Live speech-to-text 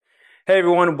Hey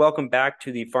everyone, welcome back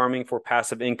to the Farming for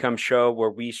Passive Income show, where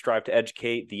we strive to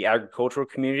educate the agricultural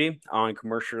community on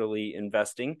commercially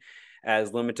investing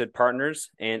as limited partners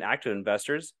and active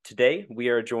investors. Today, we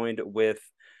are joined with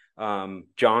Don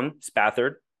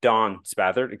Spafford,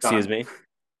 excuse Don me.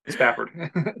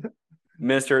 Spafford.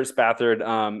 Mr. Spafford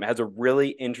has a really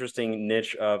interesting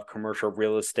niche of commercial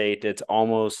real estate. It's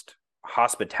almost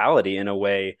hospitality in a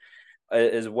way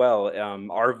as well,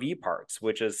 RV parks,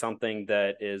 which is something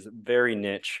that is very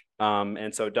niche.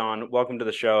 And so, Don, welcome to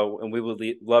the show, and we would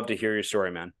love to hear your story,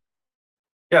 man.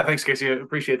 Yeah, thanks, Casey. I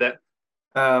appreciate that.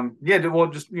 Yeah, well,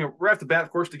 just right off the bat,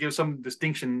 of course, to give some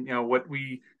distinction, what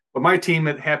my team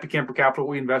at Happy Camper Capital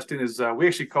we invest in is we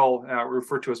actually call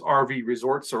refer to as RV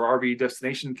resorts or RV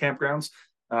destination campgrounds,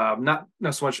 not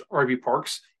so much RV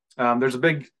parks. There's a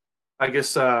big, I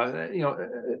guess,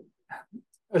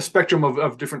 a spectrum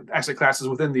of different asset classes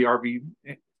within the RV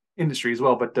industry as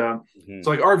well. But Mm-hmm. so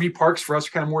like RV parks for us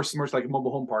are kind of more similar to like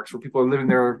mobile home parks where people are living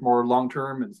there more long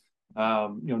term and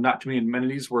not too many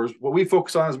amenities. Whereas what we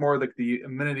focus on is more like the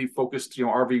amenity focused,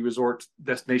 RV resort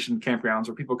destination campgrounds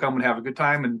where people come and have a good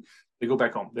time and they go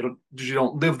back home. They don't usually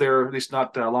don't live there, at least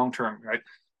not long term, right?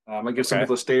 I give some Okay.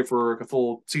 people to stay for like a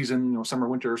full season, summer,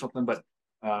 winter, or something, but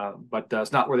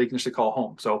it's not where they can actually call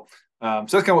home. So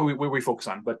that's kind of what we focus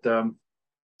on. But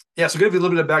yeah, so give you a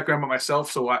little bit of background about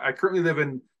myself. So I currently live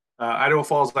in Idaho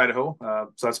Falls, Idaho.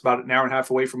 So that's about an hour and a half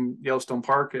away from Yellowstone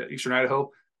Park, Eastern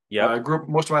Idaho. I Yep. grew up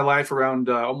most of my life around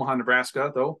Omaha, Nebraska,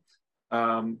 though.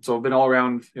 So I've been all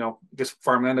around, I guess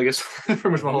farmland, I guess, pretty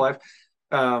much my whole Mm-hmm. life.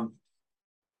 Um,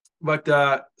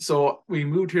 but so we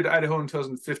moved here to Idaho in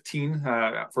 2015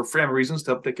 for family reasons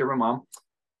to help take care of my mom.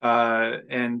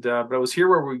 But I was here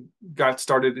where we got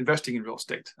started investing in real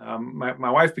estate.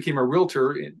 My wife became a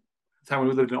realtor in the time when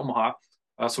we lived in Omaha.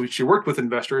 So she worked with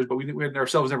investors, but we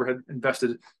ourselves never had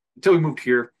invested until we moved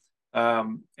here,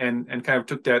 and kind of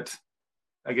took that,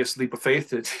 I guess, leap of faith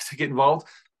to get involved.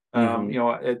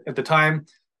 Mm-hmm. At the time,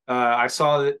 I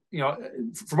saw that,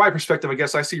 from my perspective, I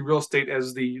guess I see real estate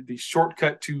as the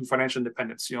shortcut to financial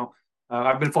independence.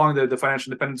 I've been following the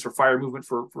financial independence or FIRE movement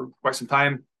for quite some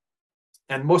time,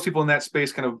 and most people in that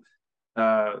space kind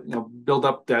of build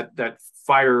up that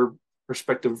FIRE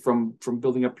perspective from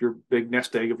building up your big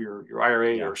nest egg of your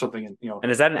IRA Yeah. or something, and And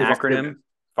is that an live off the acronym? dividend.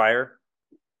 FIRE?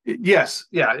 Yes,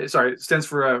 yeah. Sorry, it stands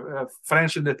for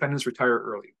financial independence, retire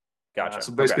early. Gotcha.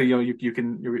 So Okay. basically, you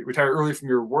can retire early from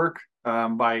your work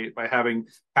by having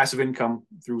passive income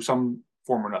through some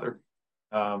form or another.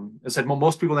 As I said,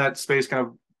 most people in that space kind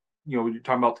of, you're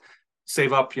talking about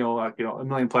save up, a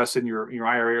million plus in your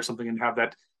IRA or something, and have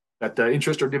that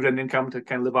interest or dividend income to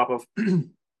kind of live off of.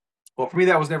 Well, for me,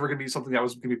 that was never going to be something that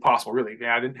was going to be possible. Really,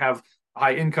 I didn't have a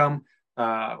high income.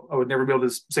 I would never be able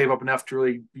to save up enough to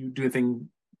really do anything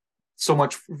so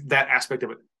much that aspect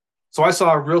of it. So I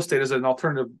saw real estate as an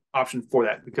alternative option for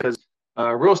that because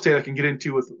real estate I can get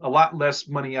into with a lot less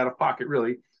money out of pocket,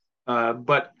 really,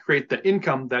 but create the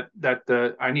income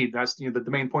that I need. That's the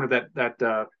main point of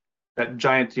that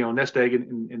giant nest egg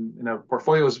in a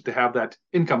portfolio is to have that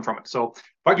income from it. So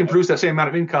if I can Yep. produce that same amount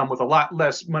of income with a lot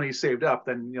less money saved up,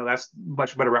 then that's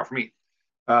much better route for me.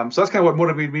 So that's kind of what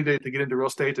motivated me to get into real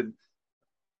estate. And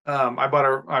I bought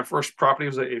our first property. It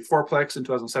was a fourplex in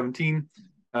 2017,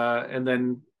 and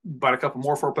then bought a couple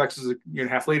more fourplexes a year and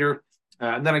a half later.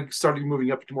 And then I started moving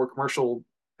up to more commercial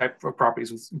type of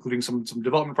properties, including some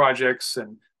development projects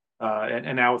and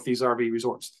now with these RV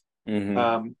resorts.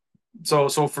 Mm-hmm. So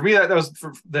for me, that was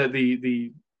for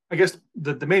the I guess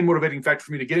the main motivating factor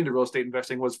for me to get into real estate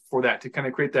investing was for that, to kind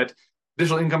of create that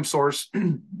digital income source.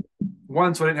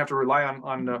 One, so I didn't have to rely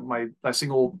on my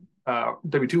single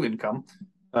W-2 income.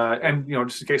 And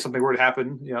just in case something were to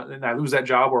happen, and I lose that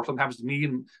job or something happens to me,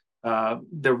 and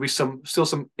there would be still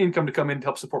some income to come in to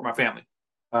help support my family.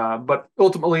 But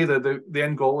ultimately, the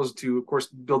end goal is to, of course,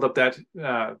 build up that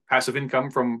passive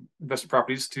income from invested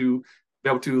properties to be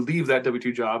able to leave that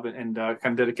W-2 job and kind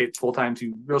of dedicate full time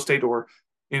to real estate or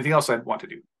anything else I'd want to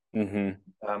do. Mm-hmm.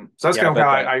 So that's Yeah, I kind of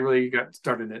how bet I really got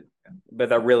started in it. but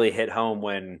that really hit home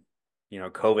when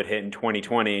COVID hit in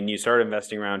 2020, and you started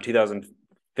investing around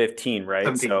 2015, right?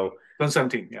 17, So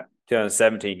 2017, yeah.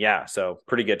 2017, yeah. So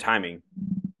pretty good timing.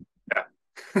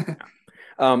 Yeah.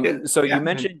 Yeah, So you yeah, and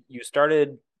mentioned you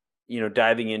started,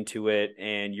 diving into it,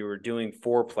 and you were doing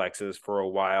fourplexes for a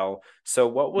while. So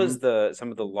what was mhm.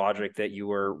 some of the logic that you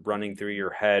were running through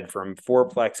your head from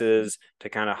fourplexes to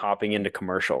kind of hopping into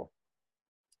commercial?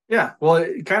 Yeah. Well,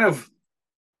 it kind of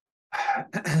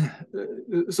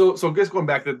so I guess going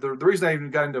back, the reason I even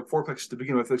got into fourplexes to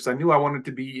begin with is I knew I wanted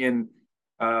to be in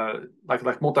like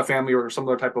multifamily or some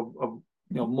other type of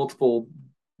multiple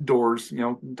doors,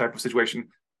 type of situation.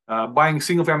 Buying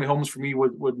single family homes for me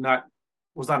would not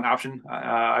was not an option.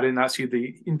 I did not see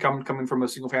the income coming from a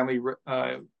single family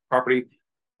property.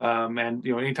 And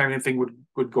anytime anything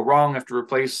would go wrong, have to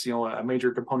replace a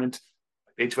major component,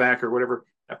 like HVAC or whatever,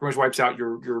 that pretty much wipes out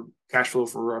your cash flow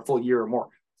for a full year or more.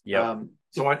 Yep.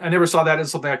 So I never saw that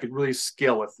as something I could really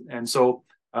scale with, and so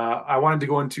I wanted to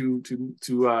go into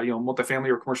multifamily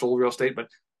or commercial real estate, but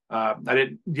I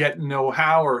didn't yet know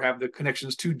how or have the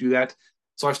connections to do that.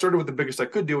 So I started with the biggest I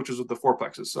could do, which was with the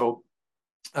fourplexes. So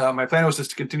my plan was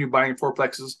just to continue buying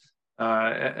fourplexes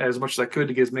as much as I could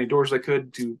to get as many doors as I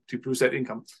could to produce that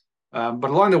income. But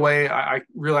along the way, I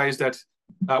realized that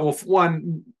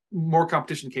one, more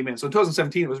competition came in. So in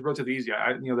 2017, it was relatively easy.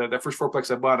 That first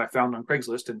fourplex I bought, I found on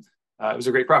Craigslist, and it was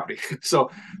a great property.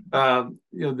 So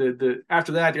the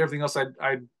after that, everything else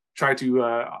I'd try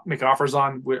to make offers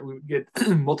on. We get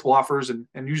multiple offers and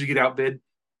usually get outbid.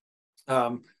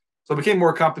 So it became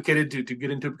more complicated to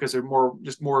get into because there are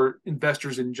more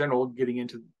investors in general getting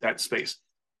into that space.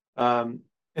 And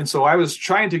so I was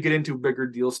trying to get into bigger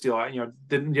deals still. I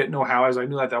didn't yet know how, as I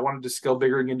knew that I wanted to scale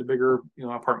bigger and get into bigger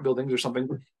apartment buildings or something.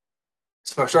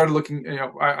 So I started looking.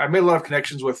 I made a lot of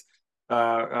connections with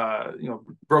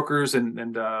brokers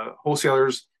and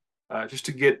wholesalers just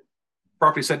to get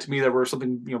property sent to me that were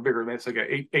something bigger. It's like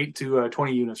a 8 to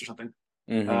 20 units or something.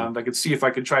 Mm-hmm. I could see if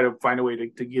I could try to find a way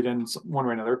to get in one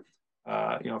way or another.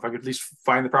 If I could at least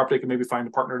find the property, I could maybe find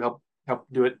a partner to help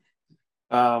do it.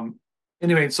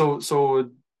 Anyway, so kind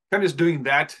of just doing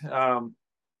that.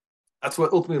 That's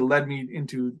what ultimately led me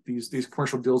into these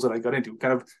commercial deals that I got into.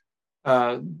 Kind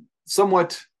of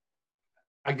somewhat,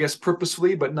 I guess,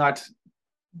 purposefully, but not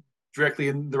directly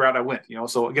in the route I went.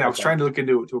 So again, I was trying to look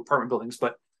into apartment buildings,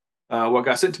 but what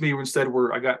got sent to me instead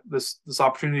I got this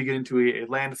opportunity to get into a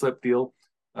land flip deal,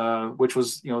 which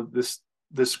was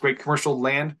this great commercial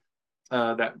land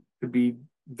that could be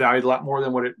valued a lot more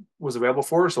than what it was available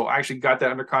for. So I actually got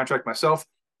that under contract myself.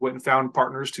 Went and found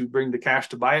partners to bring the cash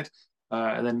to buy it,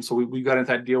 and then so we got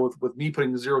into that deal with me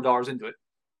putting $0 into it,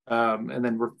 and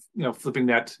then we're flipping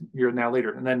that year and now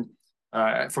later, and then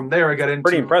from there I got into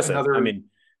Pretty impressive. another. I mean,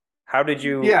 how did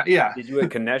you? Yeah. Did you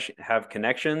have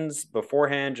connections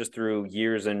beforehand, just through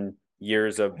years and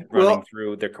years of running Well,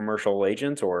 through the commercial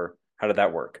agents, or how did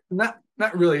that work? not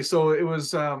really. So it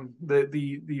was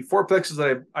the fourplexes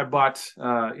that I bought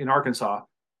in Arkansas.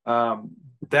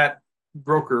 That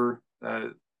broker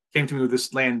came to me with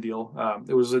this land deal.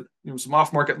 It was some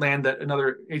off market land that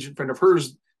another agent friend of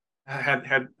hers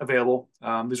had available.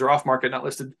 These are off market, not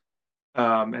listed.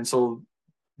 And so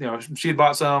she had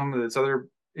bought some. This other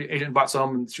agent bought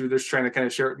some, and she was just trying to kind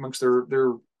of share it amongst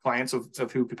their clients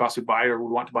of who could possibly buy or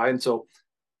would want to buy. And so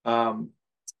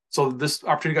this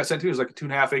opportunity got sent to me. It was like a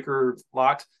 2.5 acre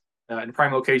lot in a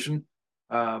prime location,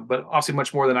 but obviously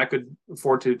much more than I could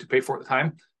afford to pay for at the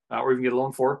time, or even get a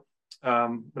loan for.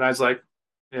 But I was like,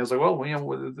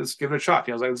 well, let's give it a shot.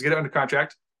 I was like, let's get it under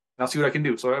contract, and I'll see what I can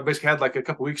do. So I basically had like a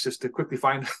couple weeks just to quickly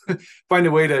find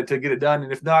a way to get it done.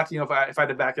 And if not, if I had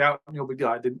to back out, big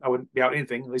deal. I wouldn't be out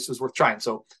anything. At least it was worth trying.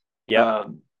 So Yeah.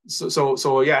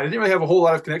 So yeah, I didn't really have a whole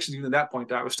lot of connections even at that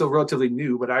point. I was still relatively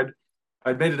new, but I'd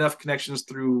made enough connections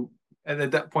and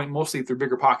at that point mostly through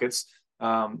bigger pockets.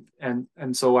 And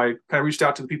so I kind of reached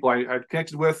out to the people I'd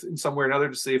connected with in some way or another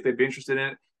to see if they'd be interested in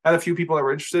it. I had a few people that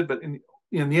were interested, but in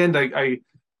the end, I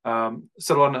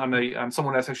settled on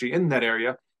someone that's actually in that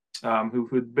area,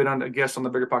 who'd been on a guest on the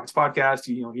Bigger Pockets podcast.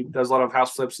 He does a lot of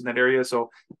house flips in that area,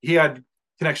 so he had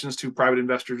connections to private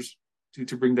investors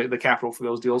to bring the capital for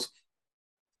those deals.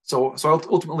 So I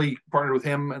ultimately partnered with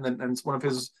him and one of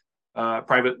his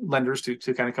private lenders to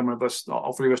kind of come with us,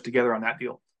 all three of us together on that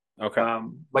deal. Okay.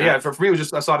 But yeah, for me, it was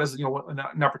just, I saw it as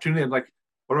an opportunity. I'm like,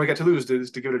 what do I got to lose to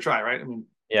give it a try, right? I mean,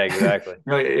 Yeah, exactly.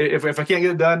 if I can't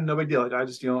get it done, no big deal. I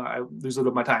just I lose a little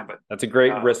bit of my time, but That's a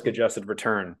great risk-adjusted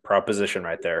return proposition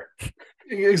right there.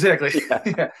 exactly. Yeah.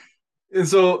 Yeah. And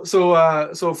so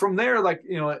from there, like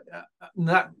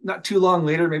not too long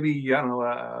later, maybe I don't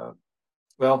know.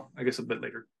 Well, I guess a bit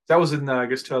later. That was in I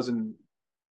guess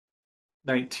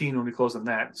 2019 when we closed on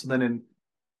that. So then in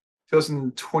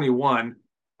 2021,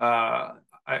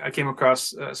 I came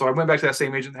across. So I went back to that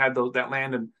same agent that had that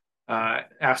land and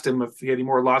asked him if he had any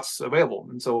more lots available.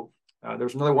 And so there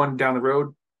was another one down the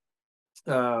road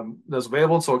that was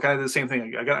available. So kind of did the same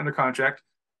thing. I got under contract.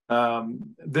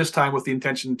 This time with the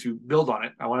intention to build on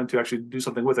it. I wanted to actually do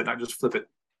something with it, not just flip it.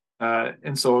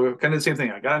 And so kind of the same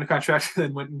thing. I got under contract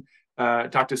and went and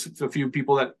talked to a few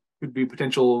people that could be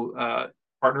potential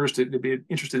partners to be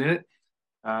interested in it.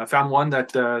 Found one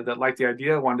that liked the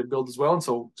idea, wanted to build as well, and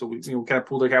so we kind of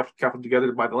pulled our capital together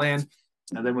to buy the land.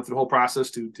 and then went through the whole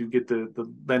process to get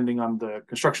the lending on the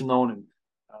construction loan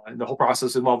and the whole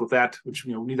process involved with that, which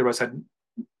neither of us had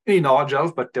any knowledge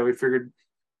of, but we figured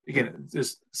again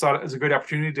just saw it as a great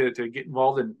opportunity to get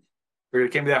involved, and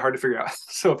it can't be that hard to figure out.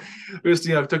 So we just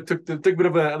took a bit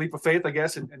of a leap of faith, I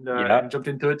guess, Yeah. and jumped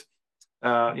into it.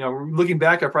 Looking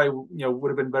back, I probably would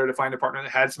have been better to find a partner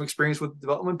that had some experience with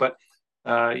development, but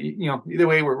either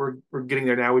way, we're getting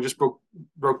there now. We just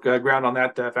broke ground on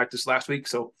that in fact this last week,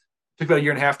 so it took about a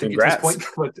year and a half to get to this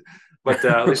Congrats. point, but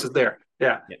at least it's there.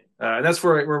 Yeah, Yeah. and that's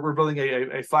for we're building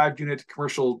a 5-unit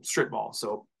commercial strip mall,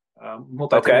 so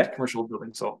multi-tenant Okay. commercial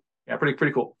building. So yeah,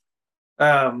 pretty cool.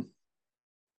 Um,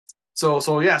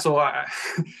 so yeah, so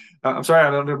I'm sorry,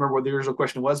 I don't remember what the original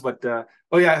question was, but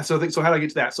oh yeah, so how did I get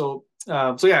to that? So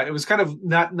yeah, it was kind of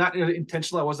not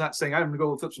intentional. I was not saying I'm going to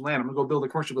go flip some land. I'm going to go build a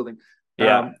commercial building.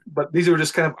 Yeah. But these were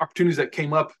just kind of opportunities that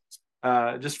came up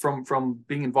just from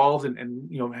being involved and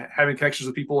having connections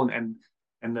with people and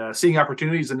seeing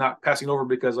opportunities and not passing over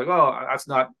because like, oh, that's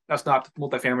not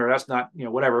multifamily, or that's not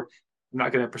whatever. I'm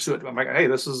not going to pursue it. I'm like, hey,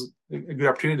 this is a good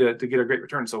opportunity to get a great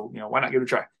return. So why not give it a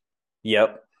try?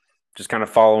 Yep. Just kind of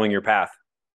following your path.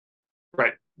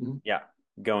 Right. Mm-hmm. Yeah.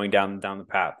 Going down the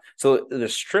path. So the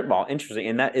strip mall, interesting.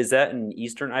 And that is that in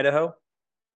eastern Idaho?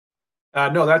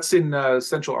 No, that's in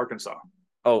central Arkansas,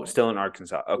 Oh, still in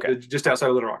Arkansas. Okay. just outside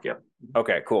of Little Rock. Yeah.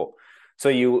 Okay, cool. So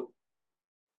you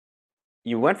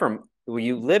went from well,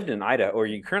 you lived in Idaho, or are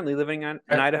you currently living in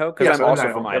Idaho? Because Yeah, I'm so I live in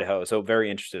also from Idaho. Yep. Idaho, so very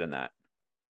interested in that.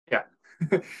 Yeah.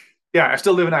 Yeah, I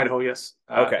still live in Idaho. Yes.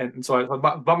 Okay. And so I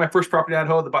bought my first property in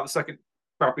Idaho, bought the second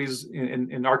properties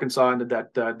in Arkansas, and did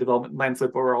that development land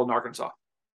flip overall in Arkansas.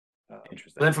 Then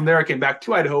Interesting. from there, I came back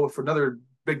to Idaho for another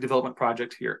big development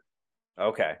project here.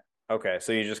 Okay. Okay.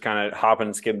 So you just kind of hop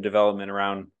and skip development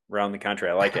around the country.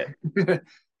 I like it.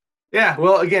 Yeah.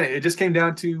 Well, again, it just came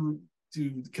down to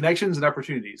connections and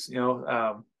opportunities.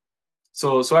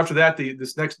 So after that,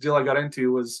 this next deal I got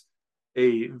into was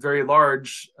a very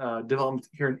large development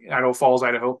here in Idaho Falls,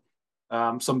 Idaho.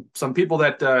 Some people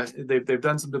that they've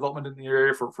done some development in the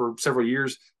area for several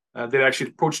years. They'd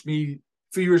actually approached me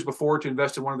a few years before to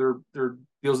invest in one of their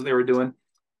deals that they were doing.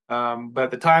 But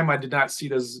at the time, I did not see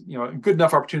it as a good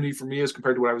enough opportunity for me as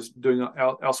compared to what I was doing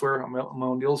elsewhere on my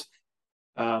own deals.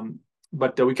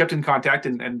 But we kept in contact,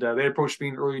 and they approached me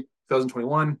in early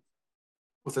 2021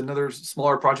 with another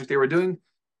smaller project they were doing.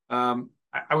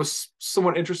 I was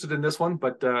somewhat interested in this one,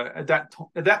 but at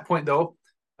that point though,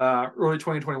 early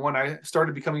 2021, I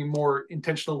started becoming more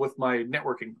intentional with my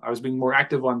networking. I was being more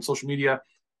active on social media,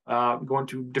 going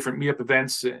to different meetup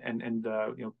events and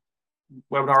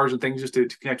webinars and things just to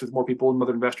connect with more people and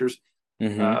other investors,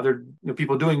 Mm-hmm. other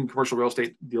people doing commercial real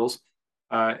estate deals.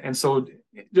 And so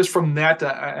just from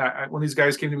that, when these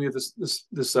guys came to me with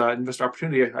this investor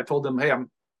opportunity, I told them, hey,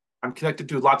 I'm connected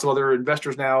to lots of other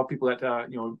investors now, people that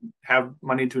have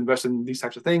money to invest in these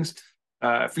types of things.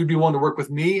 If you'd be willing to work with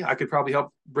me, I could probably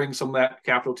help bring some of that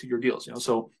capital to your deals.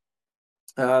 So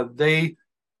they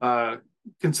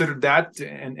considered that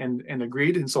and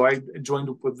agreed, and so I joined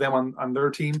with them on their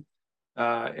team.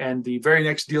 And the very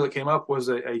next deal that came up was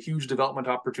a huge development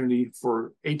opportunity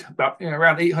for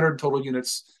around 800 total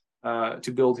units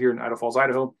to build here in Idaho Falls,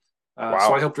 Idaho. So I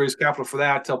Wow. helped raise capital for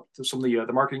that, helped some of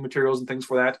the marketing materials and things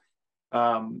for that.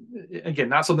 Again,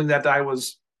 not something that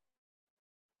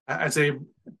I'd say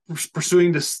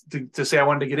pursuing to say I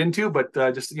wanted to get into, but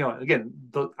just again,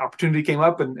 the opportunity came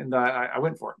up and I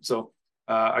went for it. So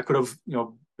I could have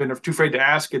been too afraid to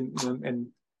ask, and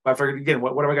I figured again,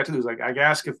 what have I got to do? Is like I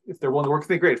ask if they're willing to work with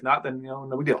me, great. If not, then no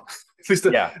big deal.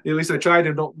 Yeah. At least I tried,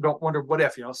 and don't wonder what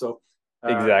if. So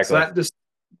Exactly. that just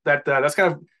that's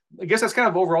kind of, I guess that's kind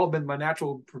of overall been my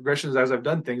natural progressions as I've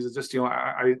done things. It's just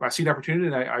I see an opportunity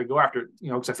and I go after it.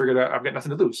 Because I figured I've got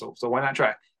nothing to lose, so why not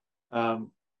try?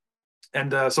 Um,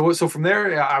 so from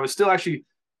there, I was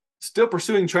still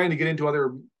pursuing trying to get into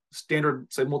other standard,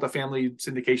 say, multifamily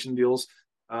syndication deals.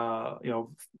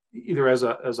 Either as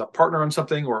a partner on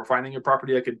something or finding a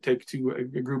property I could take to a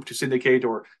group to syndicate,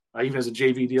 or even as a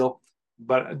JV deal.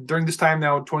 But during this time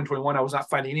now, 2021, I was not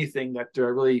finding anything that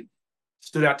really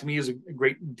stood out to me as a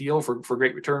great deal for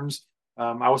great returns.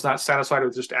 I was not satisfied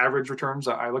with just average returns.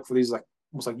 I look for these like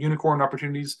almost like unicorn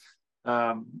opportunities.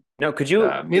 No, could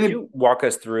Mainly, you walk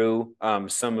us through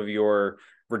some of your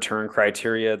return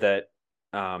criteria that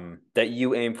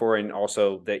you aim for and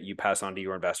also that you pass on to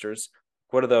your investors?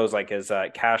 What are those like? Is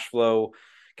that cash flow,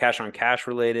 cash on cash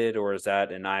related, or is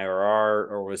that an IRR,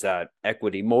 or was that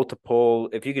equity multiple?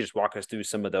 If you could just walk us through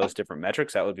some of those different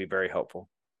metrics, that would be very helpful.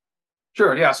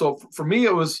 sure, yeah. So for me,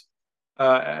 it was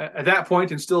at that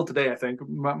point and still today, I think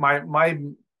my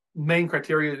main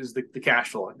criteria is the cash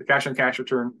flow, the cash on cash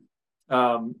return.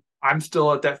 I'm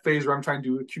still at that phase where I'm trying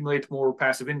to accumulate more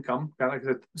passive income, kind of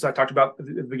like as I talked about at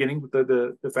the beginning with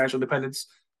the financial independence.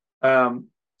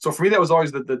 So for me, that was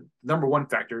always the number one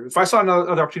factor. If I saw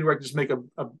another opportunity where I could just make a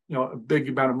big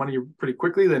amount of money pretty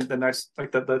quickly, then that's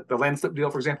like the land flip deal,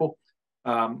 for example.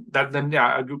 I'd go up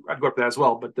to that as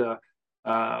well.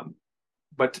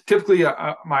 But typically,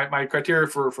 my criteria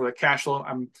for the cash flow,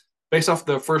 I'm based off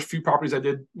the first few properties I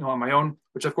did, on my own,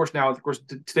 which of course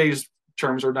today's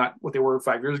terms are not what they were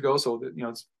 5 years ago. So that,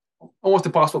 it's almost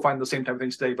impossible to find the same type of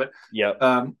things today. But yeah,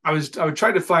 I would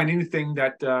try to find anything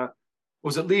that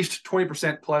was at least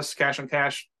 20% plus cash on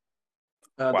cash.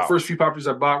 The wow, first few properties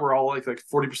I bought were all like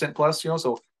 40% plus,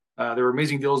 so they were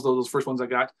amazing deals. Those first ones I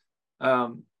got.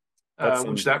 that's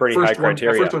Which some pretty high that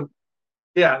criteria. first one,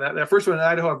 yeah, that first one in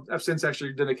Idaho, I've since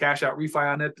actually done a cash out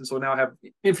refi on it, and so now I have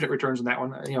infinite returns on that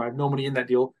one. I have no money in that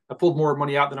deal. I pulled more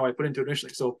money out than I put into it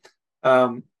initially. So,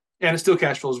 and it still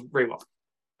cash flows very well.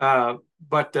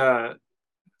 But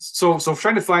so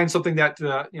trying to find something that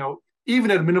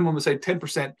even at a minimum of say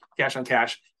 10% cash on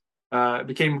cash,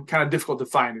 became kind of difficult to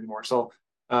find anymore. So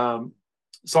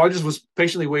I just was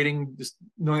patiently waiting, just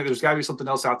knowing that there's got to be something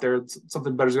else out there,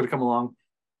 something better is going to come along.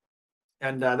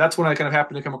 And that's when I kind of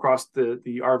happened to come across the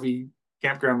RV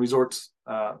campground resorts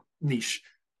niche.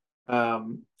 I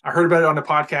heard about it on a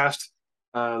podcast,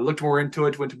 looked more into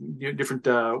it, went to different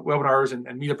webinars and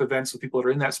meetup events with people that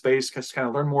are in that space, just kind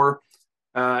of learn more.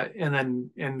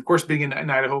 And of course, being in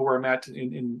Idaho, where I'm at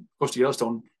in close to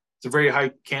Yellowstone, it's a very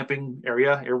high camping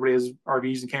area. Everybody has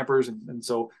RVs and campers, and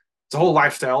so it's a whole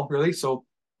lifestyle, really. So,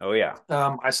 Oh yeah,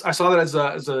 I saw that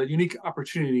as a unique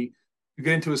opportunity to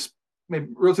get into a maybe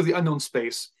relatively unknown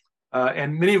space.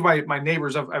 And many of my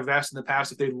neighbors, I've asked in the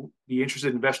past if they'd be interested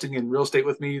in investing in real estate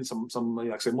with me, some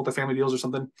like say multifamily deals or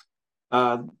something.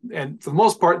 And for the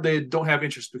most part, they don't have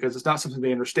interest because it's not something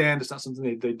they understand. It's not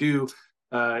something they do.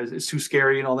 It's too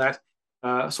scary and all that.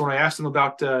 So when I asked them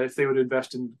about if they would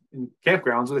invest in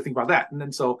campgrounds, what do they think about that? And then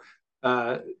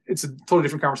it's a totally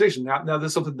different conversation. Now this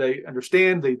is something they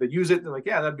understand. They use it. They're like,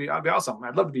 yeah, that'd be awesome.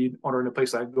 I'd love to be owner in a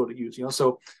place I'd go to use.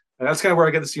 So that's kind of where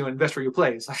I get this, invest where you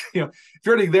play. It's like, if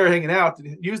you're already there hanging out,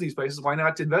 use these places, why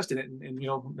not invest in it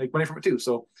and make money from it too?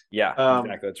 So yeah,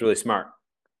 exactly. That's really smart.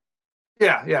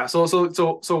 yeah.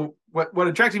 So what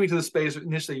attracted me to the space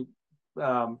initially,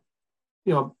 one,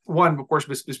 of course,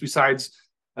 besides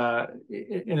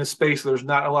in a space where there's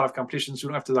not a lot of competition, so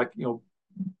you don't have to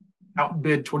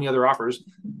outbid 20 other offers.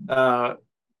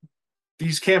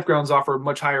 These campgrounds offer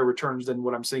much higher returns than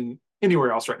what I'm seeing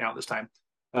anywhere else right now at this time.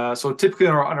 So typically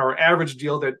on our average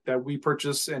deal that we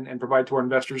purchase and provide to our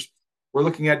investors, we're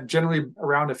looking at generally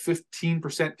around a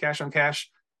 15% cash on cash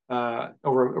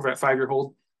over that 5-year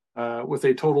hold, with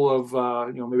a total of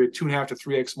maybe 2.5 to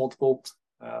 3x multiple.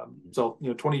 So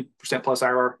 20% plus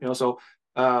IRR.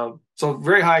 So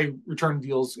very high return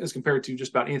deals as compared to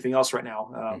just about anything else right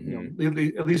now.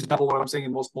 At least double what I'm seeing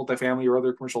in most multifamily or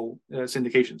other commercial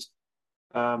syndications.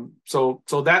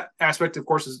 So that aspect, of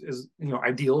course, is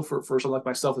ideal for someone like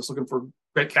myself that's looking for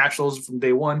great cash flows from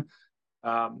day one.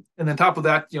 And then top of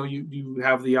that, you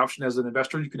have the option as an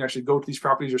investor. You can actually go to these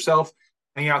properties yourself,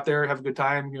 hang out there, have a good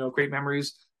time, create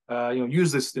memories,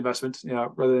 use this investment,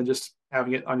 rather than just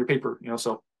having it on your paper,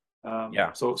 So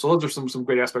Yeah, so those are some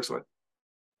great aspects of it.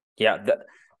 yeah.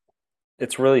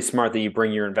 It's really smart that you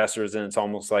bring your investors in. It's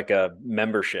almost like a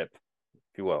membership,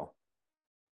 if you will.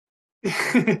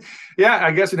 Yeah,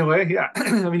 I guess in a way, yeah.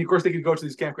 I mean, of course, they could go to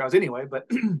these campgrounds anyway, but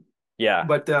Yeah,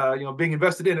 being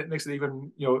invested in it makes it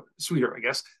even sweeter, I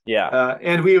guess. yeah.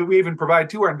 And we even provide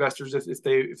to our investors if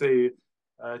they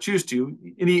choose to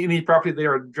any property they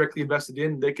are directly invested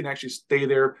in, they can actually stay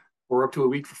there for up to a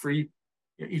week for free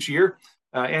each year,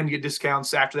 and get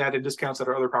discounts after that and discounts at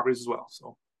our other properties as well.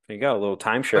 So There you go, a little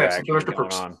timeshare some action extra going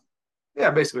perks. on.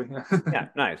 Yeah, basically. Yeah,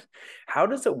 nice. How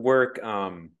does it work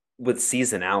with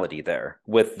seasonality there?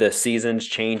 With the seasons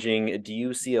changing, do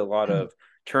you see a lot of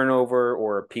turnover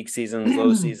or peak seasons,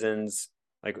 low seasons?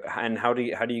 And how do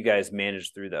you guys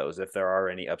manage through those if there are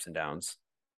any ups and downs?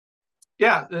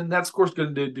 Yeah, and that's of course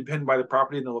going to depend by the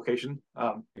property and the location.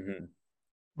 Mm-hmm.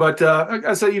 But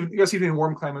I say, I guess even in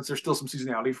warm climates, there's still some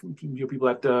seasonality from people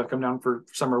that come down for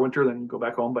summer, winter, then go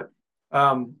back home. But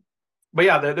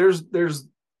yeah, there's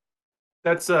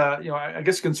that's I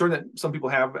guess a concern that some people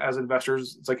have as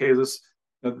investors. It's like, hey, this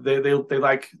they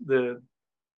like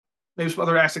maybe some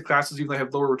other asset classes, even though they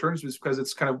have lower returns, just because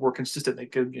it's kind of more consistent. They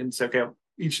can say, okay,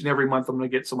 each and every month I'm going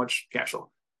to get so much cash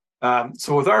flow.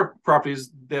 So with our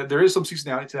properties, there is some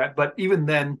seasonality to that. But even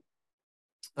then,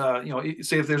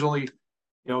 say if there's only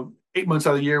 8 months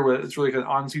out of the year where it's really an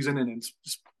on season and it's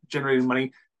just generating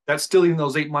money. That's still, even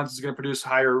those 8 months, is going to produce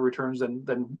higher returns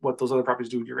than what those other properties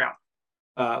do year round.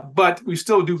 But we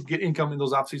still do get income in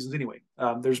those off seasons anyway.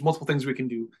 There's multiple things we can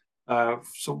do.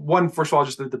 So one, first of all,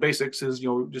 just the basics is,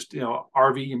 just,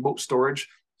 RV and boat storage.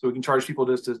 So we can charge people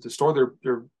to store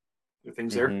their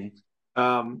things there.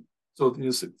 So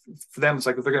for them, it's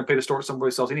like, if they're going to pay to store it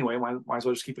someplace else anyway, might as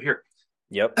well just keep it here.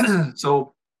 Yep.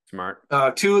 So smart.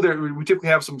 Two, we typically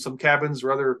have some cabins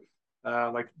or other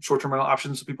like short-term rental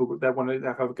options. So people that want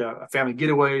to have like a family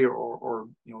getaway or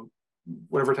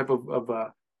whatever type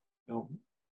of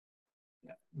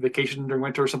vacation during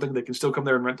winter or something, they can still come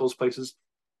there and rent those places.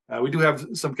 We do have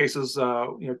some cases.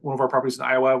 One of our properties in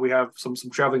Iowa, we have some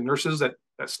traveling nurses that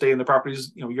stay in the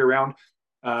properties year round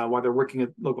while they're working at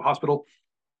local hospital.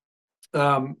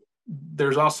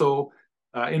 There's also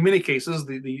in many cases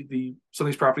the some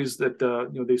of these properties that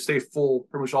they stay full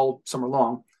pretty much all summer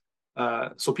long.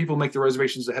 So people make the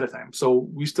reservations ahead of time. So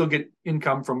we still get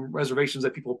income from reservations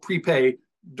that people prepay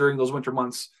during those winter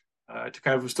months to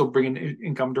kind of still bring in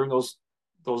income during those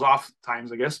off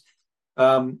times, I guess.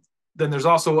 Then there's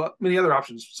also many other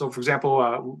options. So, for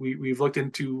example, we've looked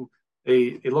into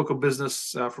a local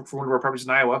business for one of our properties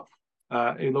in Iowa.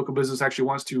 A local business actually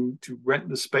wants to rent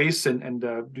the space and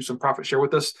do some profit share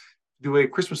with us, do a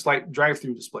Christmas light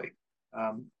drive-through display.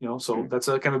 So that's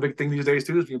a kind of a big thing these days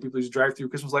too. Is people use drive-through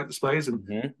Christmas light displays, and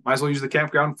might as well use the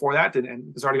campground for that.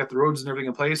 And it's already got the roads and everything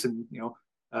in place, and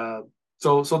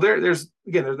so there's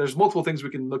multiple things we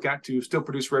can look at to still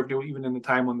produce revenue even in the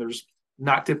time when there's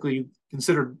not typically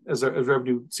considered as a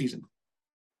revenue season.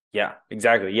 Yeah,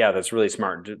 exactly. Yeah, that's really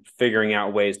smart. Figuring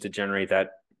out ways to generate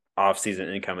that off-season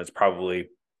income is probably,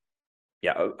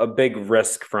 a big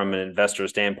risk from an investor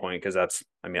standpoint, because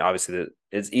obviously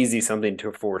it's easy something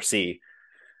to foresee.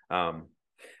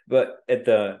 But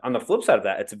on the flip side of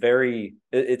that,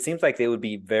 it seems like they would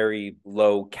be very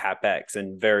low CapEx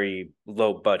and very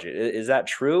low budget. Is that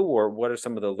true, or what are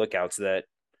some of the lookouts that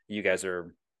you guys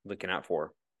are looking out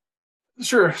for?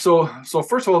 Sure. So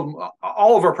first of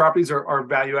all of our properties are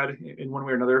value added in one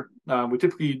way or another. We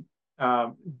typically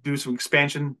do some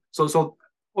expansion. So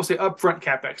we'll say upfront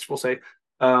CapEx. We'll say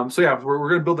we're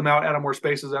going to build them out, add on more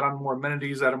spaces, add on more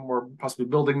amenities, add on more possibly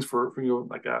buildings for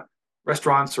like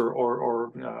restaurants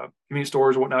or convenience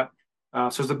stores or whatnot.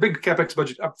 So there's a big CapEx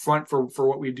budget upfront for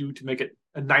what we do to make it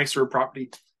a nicer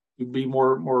property, to be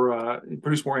more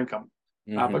produce more income.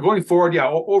 But going forward,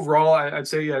 overall, I'd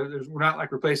say we're not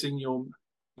like replacing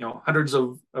hundreds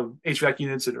of HVAC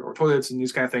units or toilets and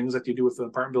these kind of things that you do with an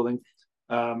apartment building.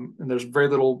 And there's very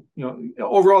little,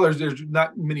 overall, there's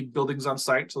not many buildings on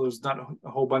site, so there's not a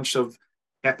whole bunch of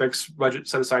CapEx budget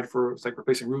set aside for like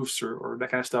replacing roofs or that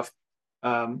kind of stuff.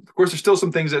 Of course, there's still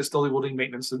some things that still will need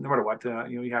maintenance, no matter what.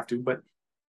 You have to,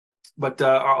 but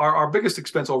our biggest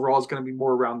expense overall is going to be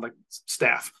more around like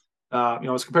staff.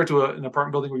 As compared to an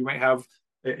apartment building where you might have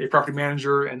a property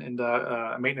manager and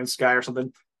a maintenance guy or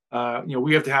something.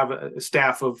 We have to have a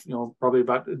staff of probably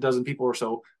about a dozen people or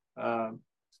so, kind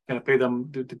of pay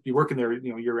them to be working there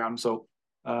year round. So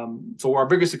our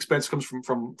biggest expense comes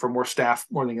from more staff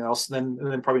more than anything else, and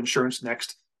then probably insurance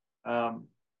next.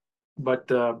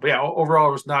 But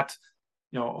overall, there's not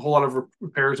a whole lot of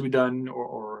repairs to be done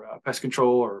or pest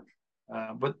control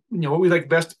but what we like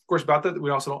best, of course, about that,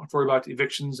 we also don't have to worry about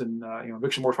evictions and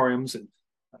eviction moratoriums and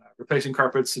replacing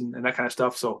carpets and that kind of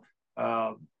stuff. So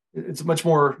it's much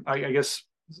more, I guess,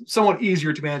 somewhat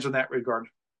easier to manage in that regard.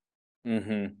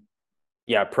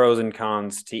 Yeah, pros and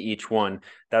cons to each one.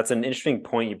 That's an interesting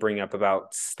point you bring up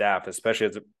about staff, especially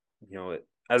as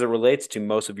it relates to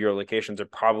most of your locations are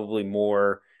probably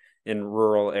more in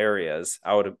rural areas,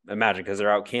 I would imagine, because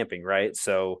they're out camping, right?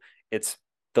 So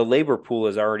the labor pool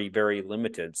is already very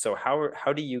limited. So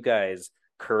how do you guys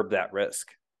curb that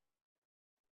risk?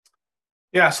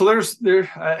 Yeah, so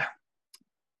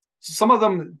some of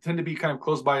them tend to be kind of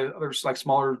close by others, like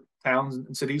smaller towns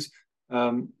and cities.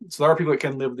 So there are people that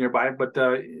can live nearby, but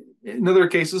in other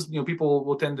cases, people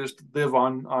will tend to just live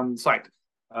on site.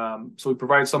 So we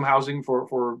provide some housing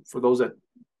for those that,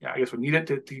 I guess, would need it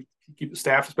to keep the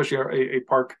staff, especially a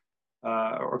park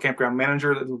or campground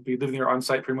manager that will be living there on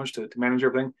site pretty much to manage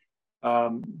everything.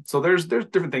 So there's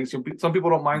different things. Some people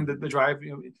don't mind the drive.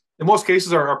 In most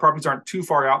cases, our properties aren't too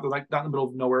far out. They're like not in the middle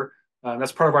of nowhere.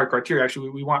 That's part of our criteria. Actually,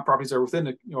 we want properties that are within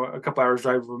a couple hours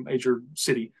drive of a major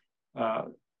city to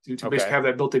basically have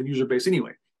that built-in user base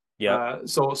anyway. Yeah.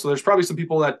 So there's probably some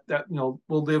people that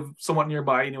will live somewhat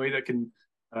nearby anyway that can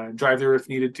drive there if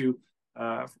needed to.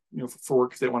 For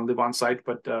work if they want to live on site,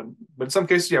 but in some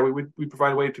cases, we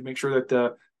provide a way to make sure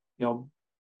that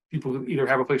people either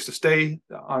have a place to stay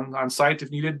on site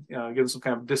if needed, give them some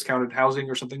kind of discounted housing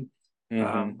or something,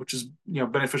 Mm-hmm. which is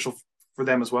beneficial for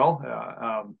them as well.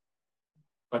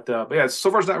 But yeah,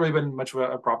 so far it's not really been much of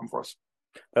a problem for us.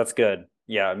 That's good.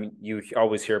 Yeah, I mean, you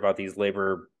always hear about these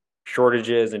labor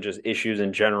shortages and just issues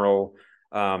in general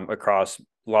across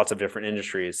lots of different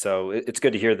industries. So it's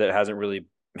good to hear that it hasn't really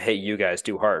hit you guys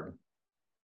too hard.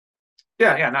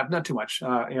 Yeah, not too much.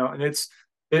 And it's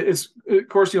of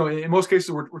course in most cases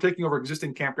we're taking over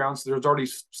existing campgrounds. There's already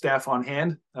staff on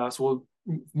hand, so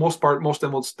most of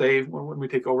them will stay when we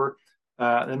take over.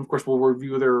 And of course we'll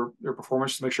review their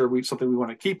performance to make sure something we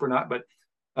want to keep or not.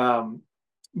 Um,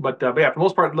 but yeah, for the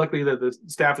most part, luckily the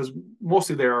staff is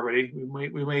mostly there already.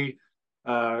 We may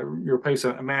replace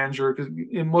a manager because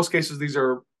in most cases these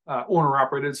are owner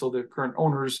operated, so the current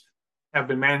owners have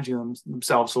been managing them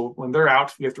themselves. So when they're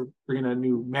out, we have to bring in a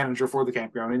new manager for the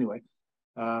campground anyway.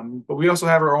 But we also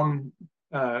have our own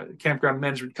campground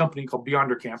management company called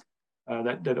Beyonder Camp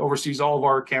that oversees all of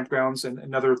our campgrounds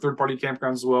and other third party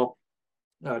campgrounds as well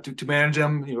to manage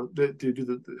them. To do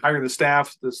the hiring the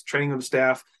staff, the training of the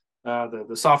staff,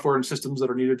 the software and systems that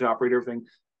are needed to operate everything.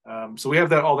 So we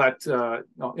have all that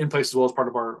in place as well as part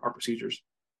of our procedures.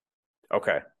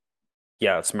 Okay.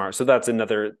 Yeah, that's smart. So that's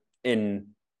another in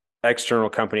external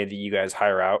company that you guys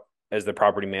hire out as the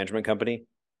property management company.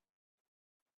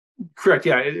 Correct.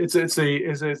 Yeah, it's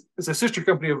a sister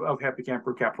company of Happy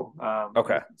Camper Capital.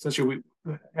 Okay. Essentially,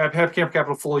 we have Happy Camper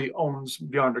Capital fully owns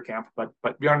Beyonder Camp, but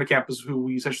Beyonder Camp is who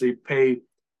we essentially pay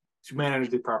to manage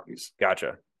the properties.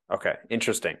 Gotcha. Okay.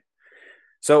 Interesting.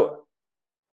 So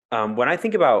when I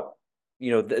think about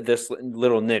this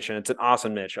little niche, and it's an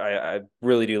awesome niche, I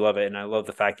really do love it, and I love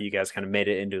the fact that you guys kind of made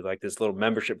it into like this little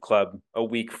membership club a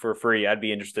week for free. I'd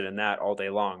be interested in that all day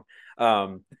long.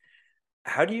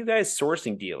 How do you guys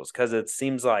sourcing deals? Because it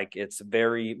seems like it's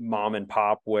very mom and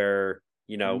pop, where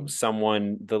Mm-hmm.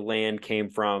 someone the land came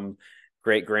from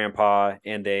great grandpa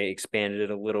and they expanded it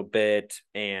a little bit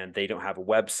and they don't have a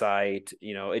website.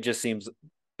 It just seems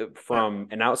Yeah. from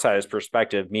an outsider's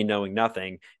perspective, me knowing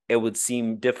nothing, it would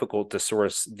seem difficult to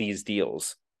source these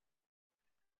deals.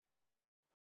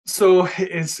 So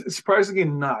it's surprisingly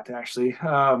not actually.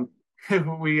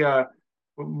 We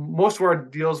most of our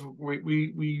deals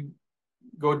we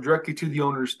go directly to the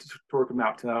owners to work them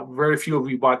out. Very few of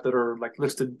we bought that are like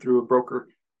listed through a broker.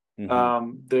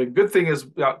 Mm-hmm. The good thing is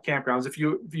about campgrounds, if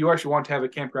you actually want to have a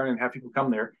campground and have people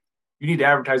come there, you need to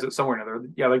advertise it somewhere or another.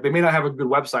 Yeah, like they may not have a good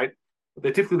website, but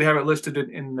they typically have it listed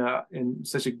in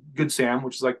such a Good Sam,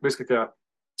 which is like basically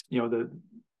the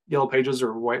yellow pages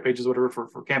or white pages, whatever for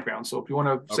campgrounds. So if you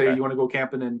want to say Okay. you want to go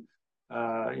camping in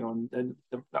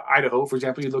Idaho, for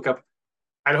example, you look up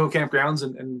Idaho campgrounds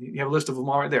and you have a list of them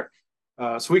all right there.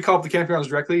 So we call up the campgrounds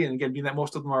directly, and again, being that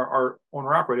most of them are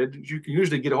owner operated, you can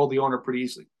usually get a hold of the owner pretty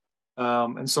easily.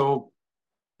 And so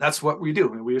that's what we do.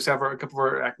 We just have a couple of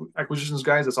our acquisitions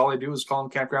guys. That's all they do is call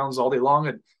them campgrounds all day long.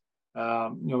 And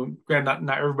granted,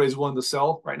 not everybody's willing to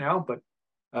sell right now, but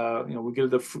we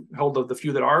get the hold of the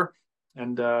few that are,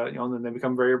 and and then they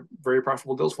become very very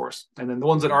profitable deals for us. And then the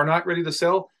ones that are not ready to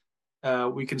sell,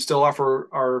 we can still offer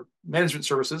our management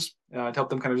services to help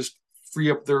them kind of just free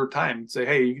up their time. Say,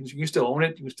 hey, you can still own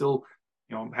it. You can still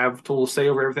have total say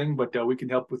over everything, but we can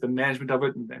help with the management of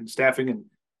it and staffing and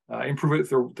improve it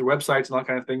through their websites and all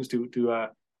kind of things to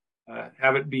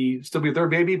have it still be their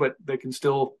baby, but they can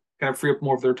still kind of free up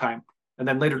more of their time. And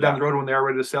then later down Yeah. the road when they are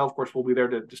ready to sell, of course, we'll be there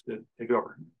to take it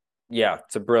over. Yeah.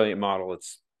 It's a brilliant model.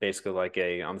 It's basically like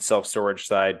on the self storage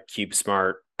side, Cube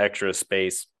Smart, extra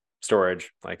space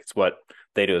storage. Like it's what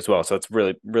they do as well. So it's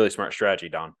really, really smart strategy,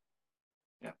 Don.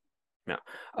 Yeah. Yeah.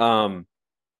 Um,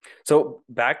 so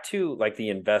back to like the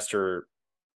investor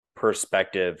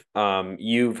perspective,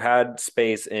 you've had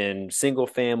space in single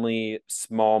family,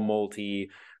 small multi,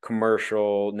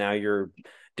 commercial. Now you're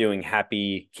doing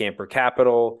Happy Camper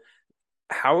Capital.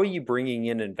 How are you bringing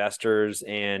in investors,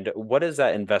 and what does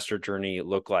that investor journey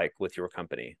look like with your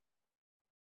company?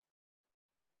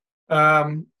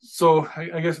 So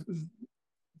I guess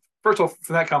first of all,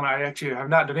 for that comment, I actually have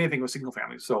not done anything with single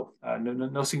families. So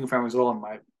no single families at all in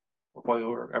my portfolio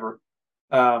or ever.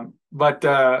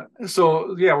 But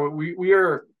so yeah, we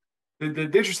are the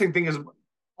interesting thing is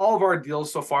all of our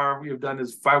deals so far we have done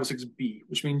is 506B,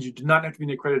 which means you do not have to be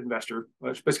an accredited investor,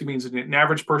 which basically means an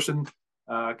average person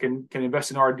can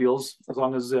invest in our deals as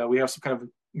long as we have some kind of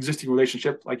existing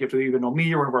relationship. Like you have to either know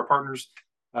me or one of our partners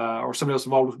or somebody else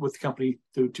involved with the company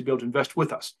to be able to invest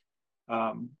with us.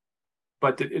 Um,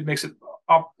 but it makes it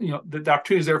the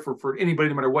opportunity is there for anybody,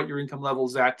 no matter what your income level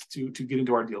is at, to get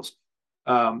into our deals.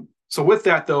 So with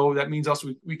that though, that means also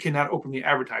we cannot openly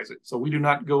advertise it. So we do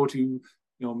not go to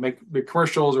make big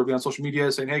commercials or be on social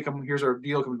media saying, hey, come, here's our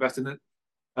deal, come invest in it.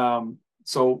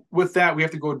 So with that, we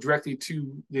have to go directly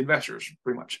to the investors,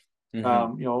 pretty much.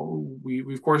 Mm-hmm.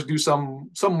 We of course do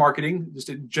some marketing, just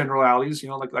in generalities,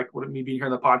 like what me being here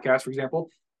on the podcast, for example,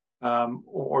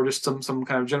 or just some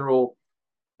kind of general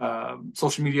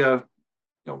social media,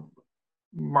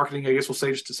 marketing, I guess we'll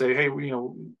say, just to say, hey,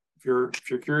 if you're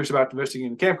curious about investing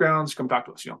in campgrounds, come talk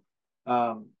to us,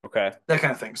 Okay. that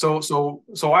kind of thing.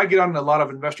 So I get on a lot of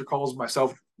investor calls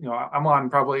myself. I'm on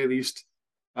probably at least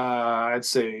I'd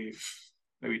say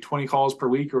maybe 20 calls per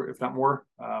week, or if not more,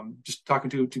 just talking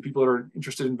to people that are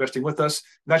interested in investing with us.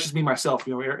 And that's just me myself.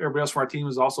 Everybody else from our team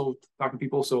is also talking to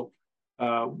people. So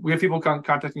we have people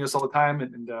contacting us all the time,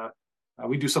 and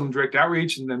we do some direct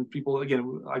outreach, and then people,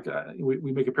 again, like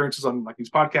we make appearances on like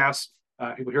these podcasts.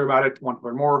 People hear about it, want to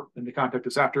learn more, and they contact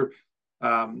us after.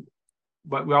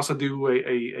 But we also do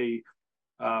a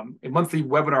monthly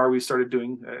webinar we started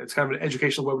doing. It's kind of an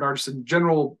educational webinar, just in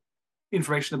general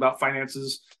information about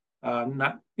finances,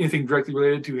 not anything directly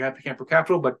related to Happy Camper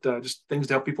Capital, but just things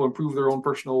to help people improve their own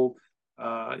personal,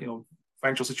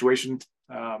 financial situation,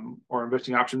 or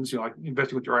investing options. Like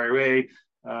investing with your IRA,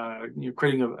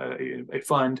 creating a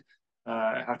fund,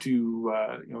 how to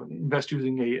invest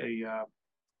using a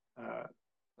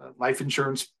life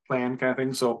insurance plan kind of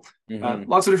thing. So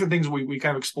Mm-hmm. lots of different things we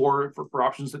kind of explore for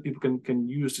options that people can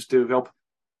use just to help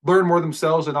learn more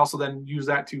themselves, and also then use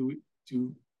that to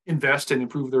invest and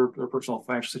improve their personal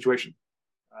financial situation.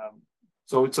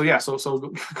 So yeah, so go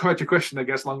back to your question, I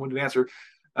guess, long-winded answer.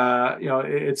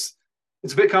 It's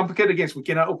a bit complicated. Again, so we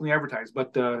cannot openly advertise,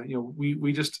 but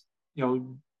we just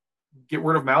get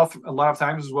word of mouth a lot of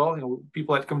times as well.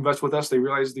 People that come invest with us, they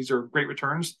realize these are great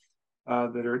returns,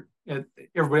 that are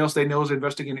everybody else they know is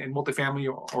investing in multifamily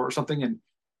or something,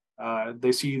 and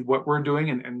they see what we're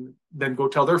doing, and then go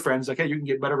tell their friends, like, hey, you can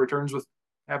get better returns with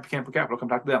Happy Camper Capital. Come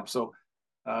talk to them. So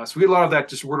we get a lot of that,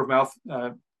 just word of mouth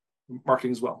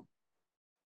marketing as well.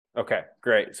 Okay,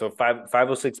 great. So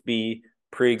 506B,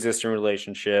 pre-existing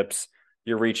relationships,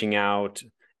 you're reaching out,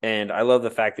 and I love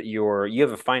the fact that you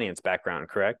have a finance background,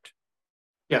 correct?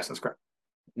 Yes, that's correct.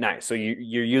 Nice. So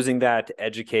you're using that to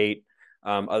educate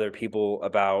other people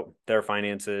about their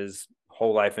finances,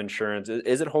 whole life insurance.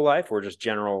 Is it whole life or just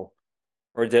general,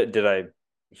 or did I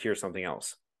hear something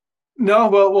else? No,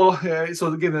 well. So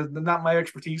again, not my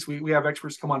expertise. We have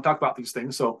experts come on and talk about these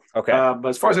things. So, Okay. but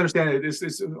as far as I understand it,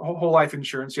 it's whole life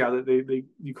insurance. Yeah, they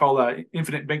you call that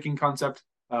infinite banking concept.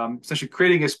 Essentially,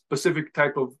 creating a specific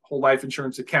type of whole life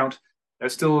insurance account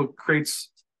that still creates,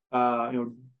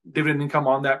 dividend income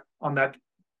on that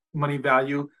money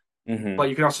value, Mm-hmm. but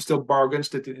you can also still borrow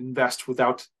against it to invest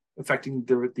without affecting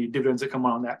the dividends that come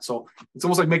on that. So it's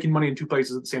almost like making money in two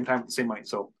places at the same time with the same money.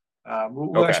 So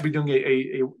we'll Okay. actually be doing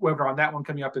a webinar on that one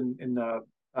coming up in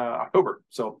October.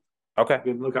 So Okay.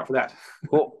 you can look out for that.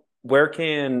 Cool. Where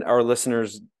can our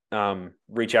listeners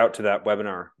reach out to that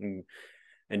webinar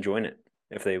and join it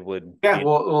if they would Yeah, be?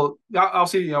 well, I'll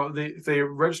see. If they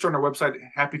register on our website,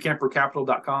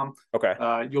 happycampercapital.com,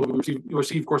 Okay. you'll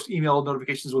receive, of course, email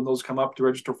notifications when those come up to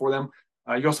register for them.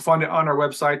 You also find it on our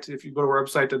website. If you go to our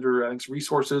website under, I think,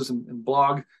 resources and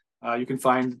blog, you can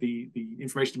find the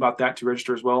information about that to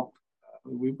register as well.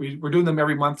 We're doing them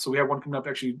every month, so we have one coming up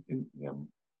actually in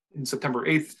September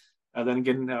 8th, then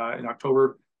again in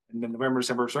October, and then November,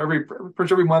 December. So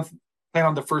every month, plan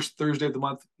on the first Thursday of the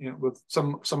month. With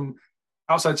some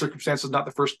outside circumstances, not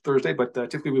the first Thursday, but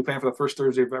typically we plan for the first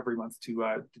Thursday of every month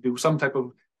to do some type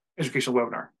of educational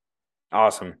webinar.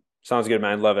 Awesome. Sounds good,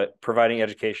 man. I love it. Providing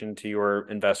education to your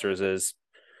investors is,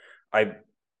 I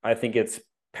I think it's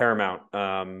paramount.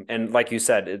 And like you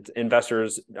said,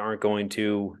 investors aren't going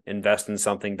to invest in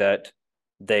something that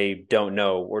they don't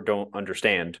know or don't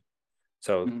understand.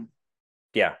 So Mm-hmm.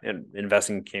 yeah, and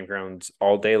investing in campgrounds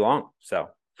all day long. So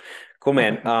cool,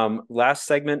 man. Last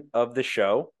segment of the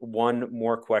show. One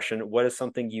more question. What is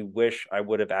something you wish I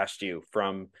would have asked you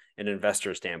from an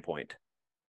investor standpoint?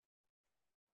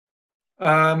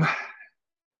 um,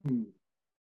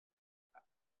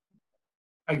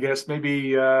 I guess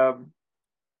maybe how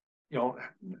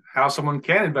someone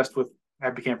can invest with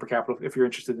Happy Camper Capital if you're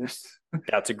interested in this.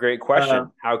 That's a great uh,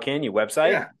 question. How can you?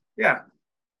 Website? yeah, yeah.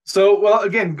 So, well,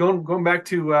 again, going back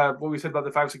to what we said about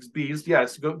the 5-6 Bs,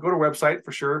 yes, go to our website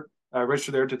for sure.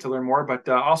 Register there to learn more, but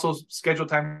also schedule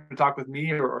time to talk with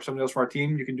me or somebody else from our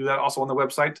team. You can do that also on the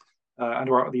website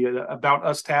under the About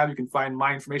Us tab. You can find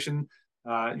my information.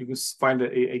 You can find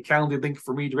a calendar link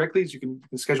for me directly, so you can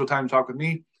schedule time to talk with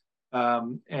me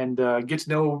and get to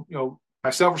know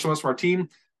myself or someone else from our team.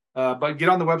 But get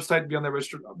on the website, be on the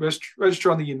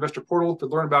register on the investor portal to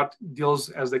learn about deals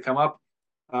as they come up.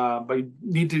 But you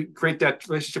need to create that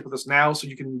relationship with us now so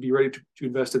you can be ready to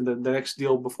invest in the next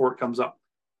deal before it comes up.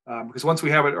 Because once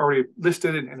we have it already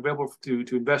listed and available to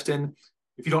invest in,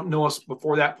 if you don't know us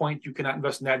before that point, you cannot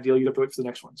invest in that deal. You have to wait for the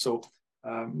next one. So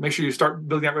make sure you start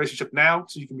building that relationship now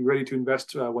so you can be ready to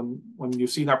invest when you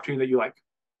see an opportunity that you like.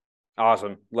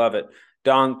 Awesome. Love it.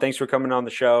 Don, thanks for coming on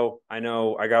the show. I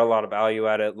know I got a lot of value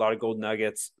at it, a lot of gold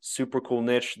nuggets, super cool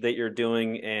niche that you're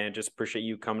doing, and just appreciate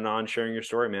you coming on, sharing your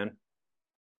story, man.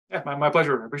 Yeah, my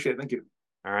pleasure. I appreciate it. Thank you.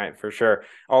 All right, for sure.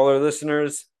 All our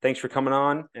listeners, thanks for coming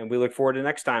on, and we look forward to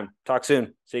next time. Talk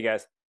soon. See you guys.